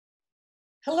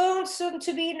Hello, and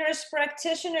soon-to-be nurse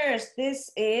practitioners. This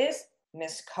is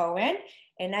Miss Cohen,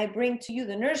 and I bring to you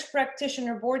the Nurse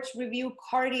Practitioner Board's Review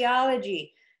Cardiology.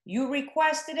 You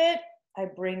requested it, I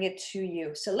bring it to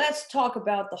you. So let's talk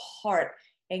about the heart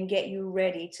and get you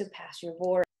ready to pass your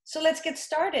board. So let's get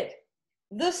started.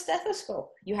 The stethoscope.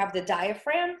 You have the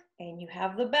diaphragm and you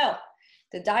have the bell.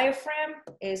 The diaphragm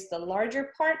is the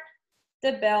larger part.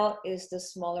 The bell is the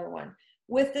smaller one.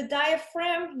 With the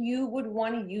diaphragm, you would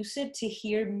want to use it to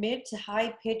hear mid to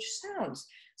high pitch sounds,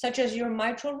 such as your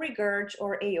mitral regurg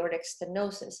or aortic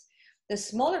stenosis. The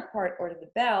smaller part, or the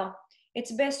bell,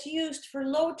 it's best used for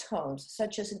low tones,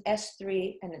 such as an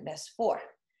S3 and an S4,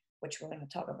 which we're going to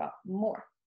talk about more.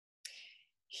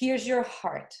 Here's your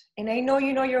heart. And I know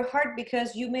you know your heart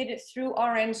because you made it through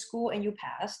RN school and you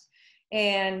passed.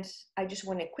 And I just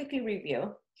want to quickly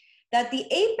review that the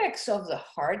apex of the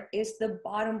heart is the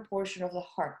bottom portion of the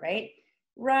heart, right?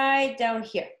 Right down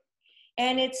here.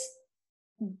 And it's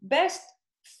best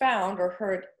found or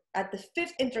heard at the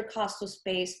fifth intercostal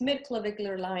space,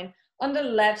 mid-clavicular line on the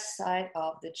left side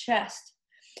of the chest.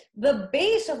 The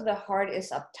base of the heart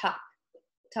is up top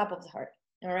of the heart,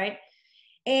 all right?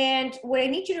 And what I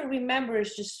need you to remember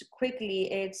is just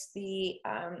quickly, it's the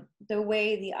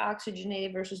way the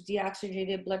oxygenated versus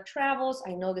deoxygenated blood travels.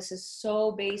 I know this is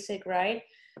so basic, right?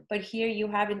 But here you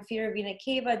have inferior vena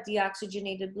cava,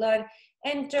 deoxygenated blood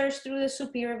enters through the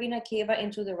superior vena cava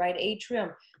into the right atrium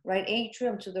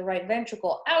to the right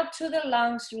ventricle, out to the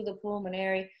lungs through the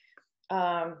pulmonary,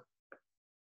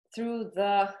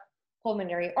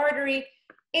 artery,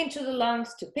 into the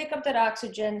lungs to pick up that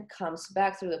oxygen, comes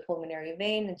back through the pulmonary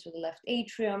vein into the left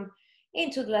atrium,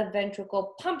 into the left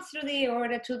ventricle, pumped through the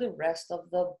aorta to the rest of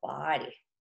the body.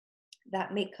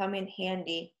 That may come in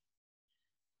handy,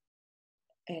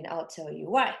 and I'll tell you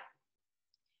why.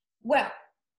 Well,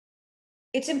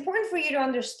 it's important for you to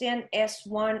understand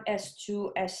S1,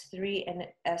 S2, S3, and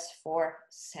S4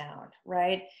 sound,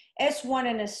 right? S1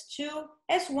 and S2.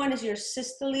 S1 is your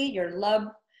systole, your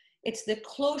lub. It's the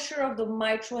closure of the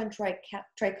mitral and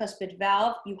tricuspid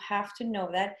valve. You have to know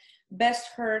that. Best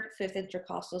heard fifth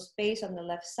intercostal space on the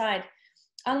left side.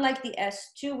 Unlike the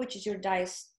S2, which is your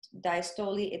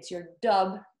diastole, it's your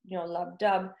dub, lub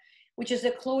dub, which is the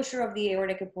closure of the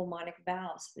aortic and pulmonic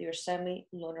valves, your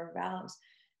semilunar valves.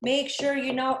 Make sure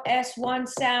you know S1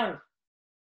 sound.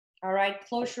 All right,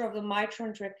 closure of the mitral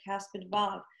and tricuspid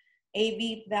valve,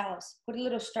 AV valves. Put a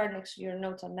little star next to your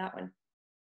notes on that one.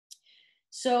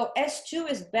 So S2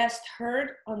 is best heard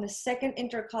on the second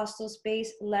intercostal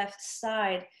space, left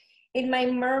side. In my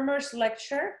murmurs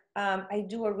lecture, I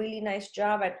do a really nice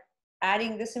job at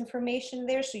adding this information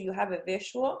there so you have a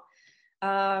visual.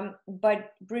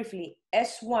 But briefly,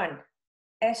 S1,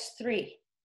 S3,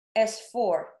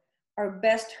 S4 are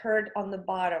best heard on the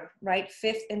bottom, right?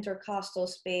 Fifth intercostal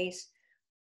space,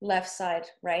 left side,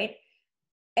 right?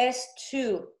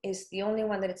 S2 is the only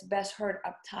one that it's best heard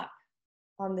up top,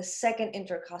 on the second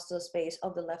intercostal space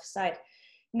of the left side.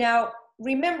 Now,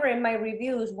 remember in my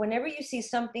reviews, whenever you see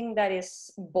something that is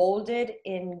bolded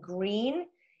in green,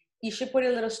 you should put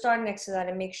a little star next to that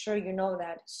and make sure you know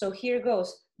that. So here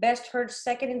goes, best heard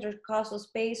second intercostal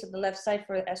space of the left side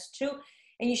for S2.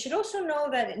 And you should also know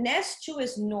that an S2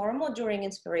 is normal during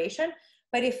inspiration,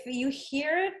 but if you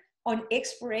hear it on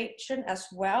expiration as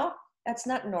well, that's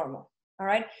not normal, all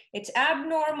right? It's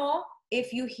abnormal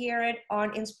if you hear it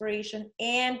on inspiration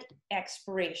and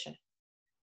expiration.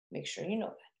 Make sure you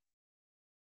know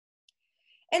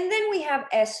that. And then we have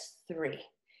S3.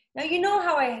 Now, you know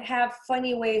how I have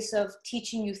funny ways of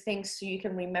teaching you things so you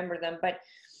can remember them, but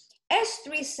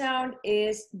S3 sound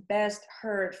is best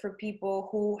heard for people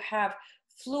who have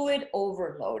fluid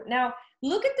overload. Now,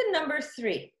 look at the number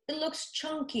 3. It looks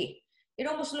chunky. It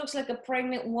almost looks like a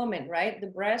pregnant woman, right? The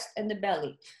breast and the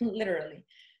belly, literally.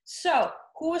 So,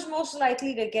 who is most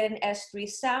likely to get an S3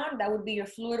 sound? That would be your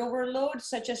fluid overload,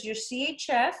 such as your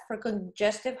CHF for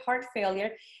congestive heart failure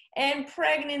and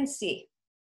pregnancy.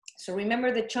 So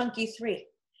remember the chunky 3.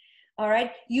 All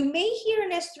right. You may hear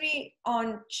an S3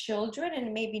 on children, and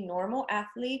it may be normal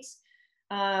athletes.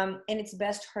 And it's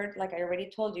best heard, like I already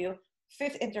told you,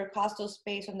 fifth intercostal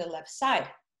space on the left side.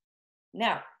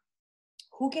 Now,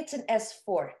 who gets an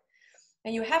S4?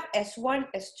 And you have S1,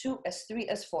 S2,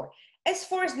 S3, S4.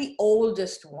 S4 is the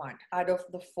oldest one out of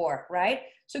the 4, right?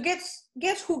 So guess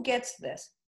who gets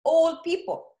this? Old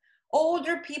people.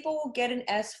 Older people will get an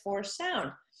S4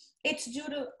 sound. It's due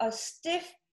to a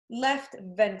stiff left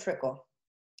ventricle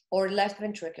or left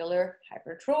ventricular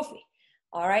hypertrophy,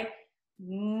 all right?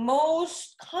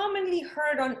 Most commonly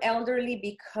heard on elderly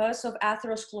because of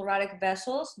atherosclerotic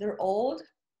vessels. They're old,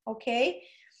 okay?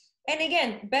 And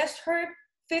again, best heard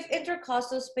fifth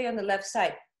intercostal space on the left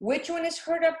side. Which one is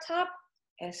heard up top?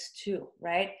 S2,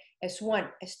 right? S1,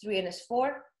 S3, and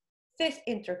S4, fifth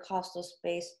intercostal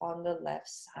space on the left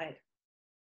side.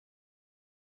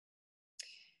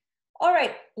 All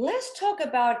right, let's talk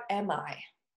about MI.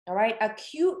 All right,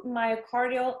 acute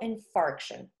myocardial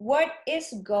infarction. What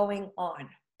is going on?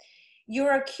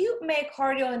 Your acute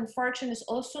myocardial infarction is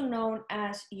also known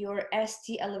as your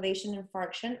ST elevation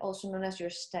infarction, also known as your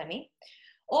STEMI,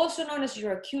 also known as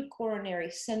your acute coronary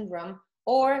syndrome,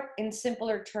 or in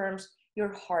simpler terms,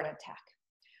 your heart attack.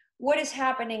 What is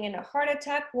happening in a heart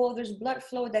attack? Well, there's blood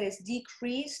flow that is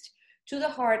decreased to the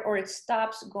heart, or it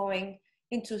stops going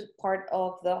into part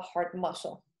of the heart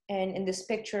muscle. And in this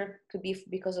picture, could be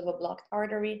because of a blocked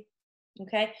artery,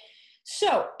 okay?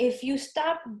 So if you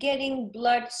stop getting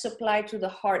blood supply to the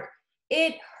heart,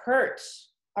 it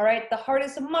hurts, all right? The heart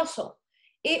is a muscle.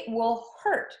 It will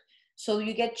hurt. So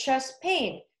you get chest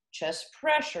pain, chest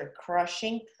pressure,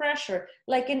 crushing pressure,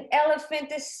 like an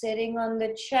elephant is sitting on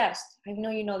the chest. I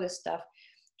know you know this stuff.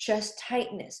 Chest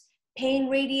tightness, pain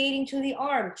radiating to the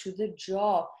arm, to the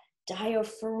jaw,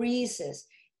 diaphoresis.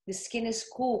 The skin is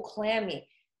cool, clammy.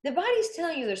 The body's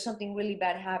telling you there's something really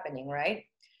bad happening, right?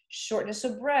 Shortness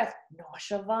of breath,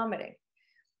 nausea, vomiting.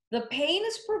 The pain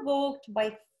is provoked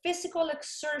by physical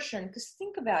exertion, because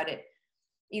think about it.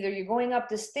 Either you're going up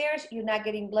the stairs, you're not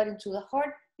getting blood into the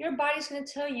heart, your body's going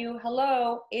to tell you,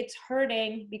 hello, it's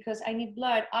hurting because I need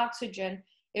blood, oxygen.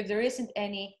 If there isn't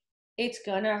any, it's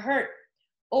going to hurt.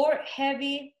 Or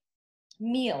heavy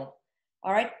meal,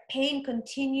 all right? Pain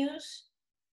continues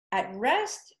at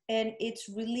rest, and it's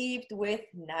relieved with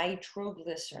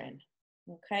nitroglycerin.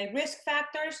 Okay, risk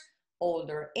factors: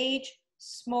 older age,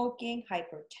 smoking,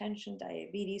 hypertension,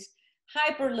 diabetes,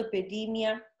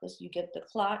 hyperlipidemia, because you get the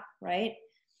clot, right?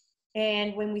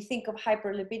 And when we think of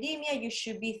hyperlipidemia, you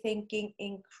should be thinking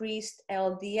increased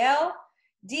LDL,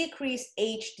 decreased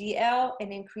HDL,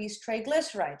 and increased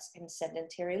triglycerides and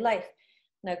sedentary life.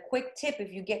 Now, quick tip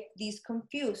if you get these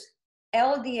confused.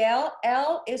 LDL,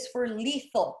 L is for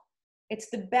lethal. It's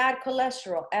the bad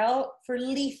cholesterol. L for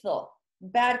lethal,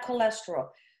 bad cholesterol.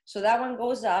 So that one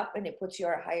goes up and it puts you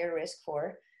at a higher risk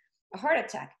for a heart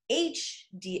attack.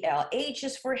 HDL, H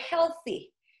is for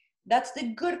healthy. That's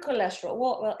the good cholesterol.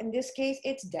 Well, in this case,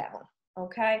 it's down,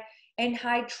 okay? And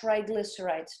high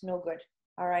triglycerides, no good,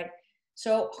 all right?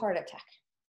 So heart attack.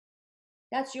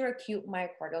 That's your acute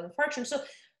myocardial infarction. So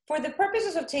for the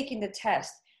purposes of taking the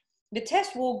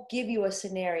test will give you a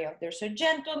scenario. There's a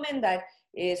gentleman that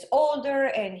is older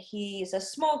and he's a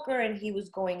smoker and he was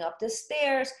going up the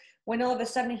stairs when all of a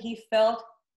sudden he felt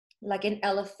like an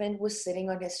elephant was sitting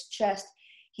on his chest.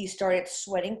 He started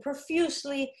sweating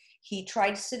profusely. He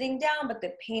tried sitting down, but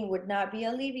the pain would not be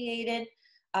alleviated.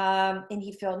 And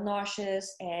he felt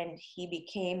nauseous and he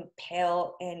became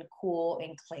pale and cool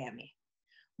and clammy.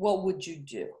 What would you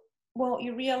do? Well,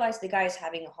 you realize the guy is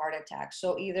having a heart attack.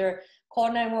 So either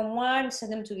call 911,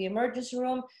 send him to the emergency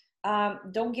room.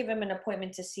 Don't give him an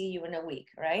appointment to see you in a week,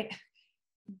 right?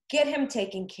 Get him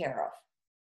taken care of.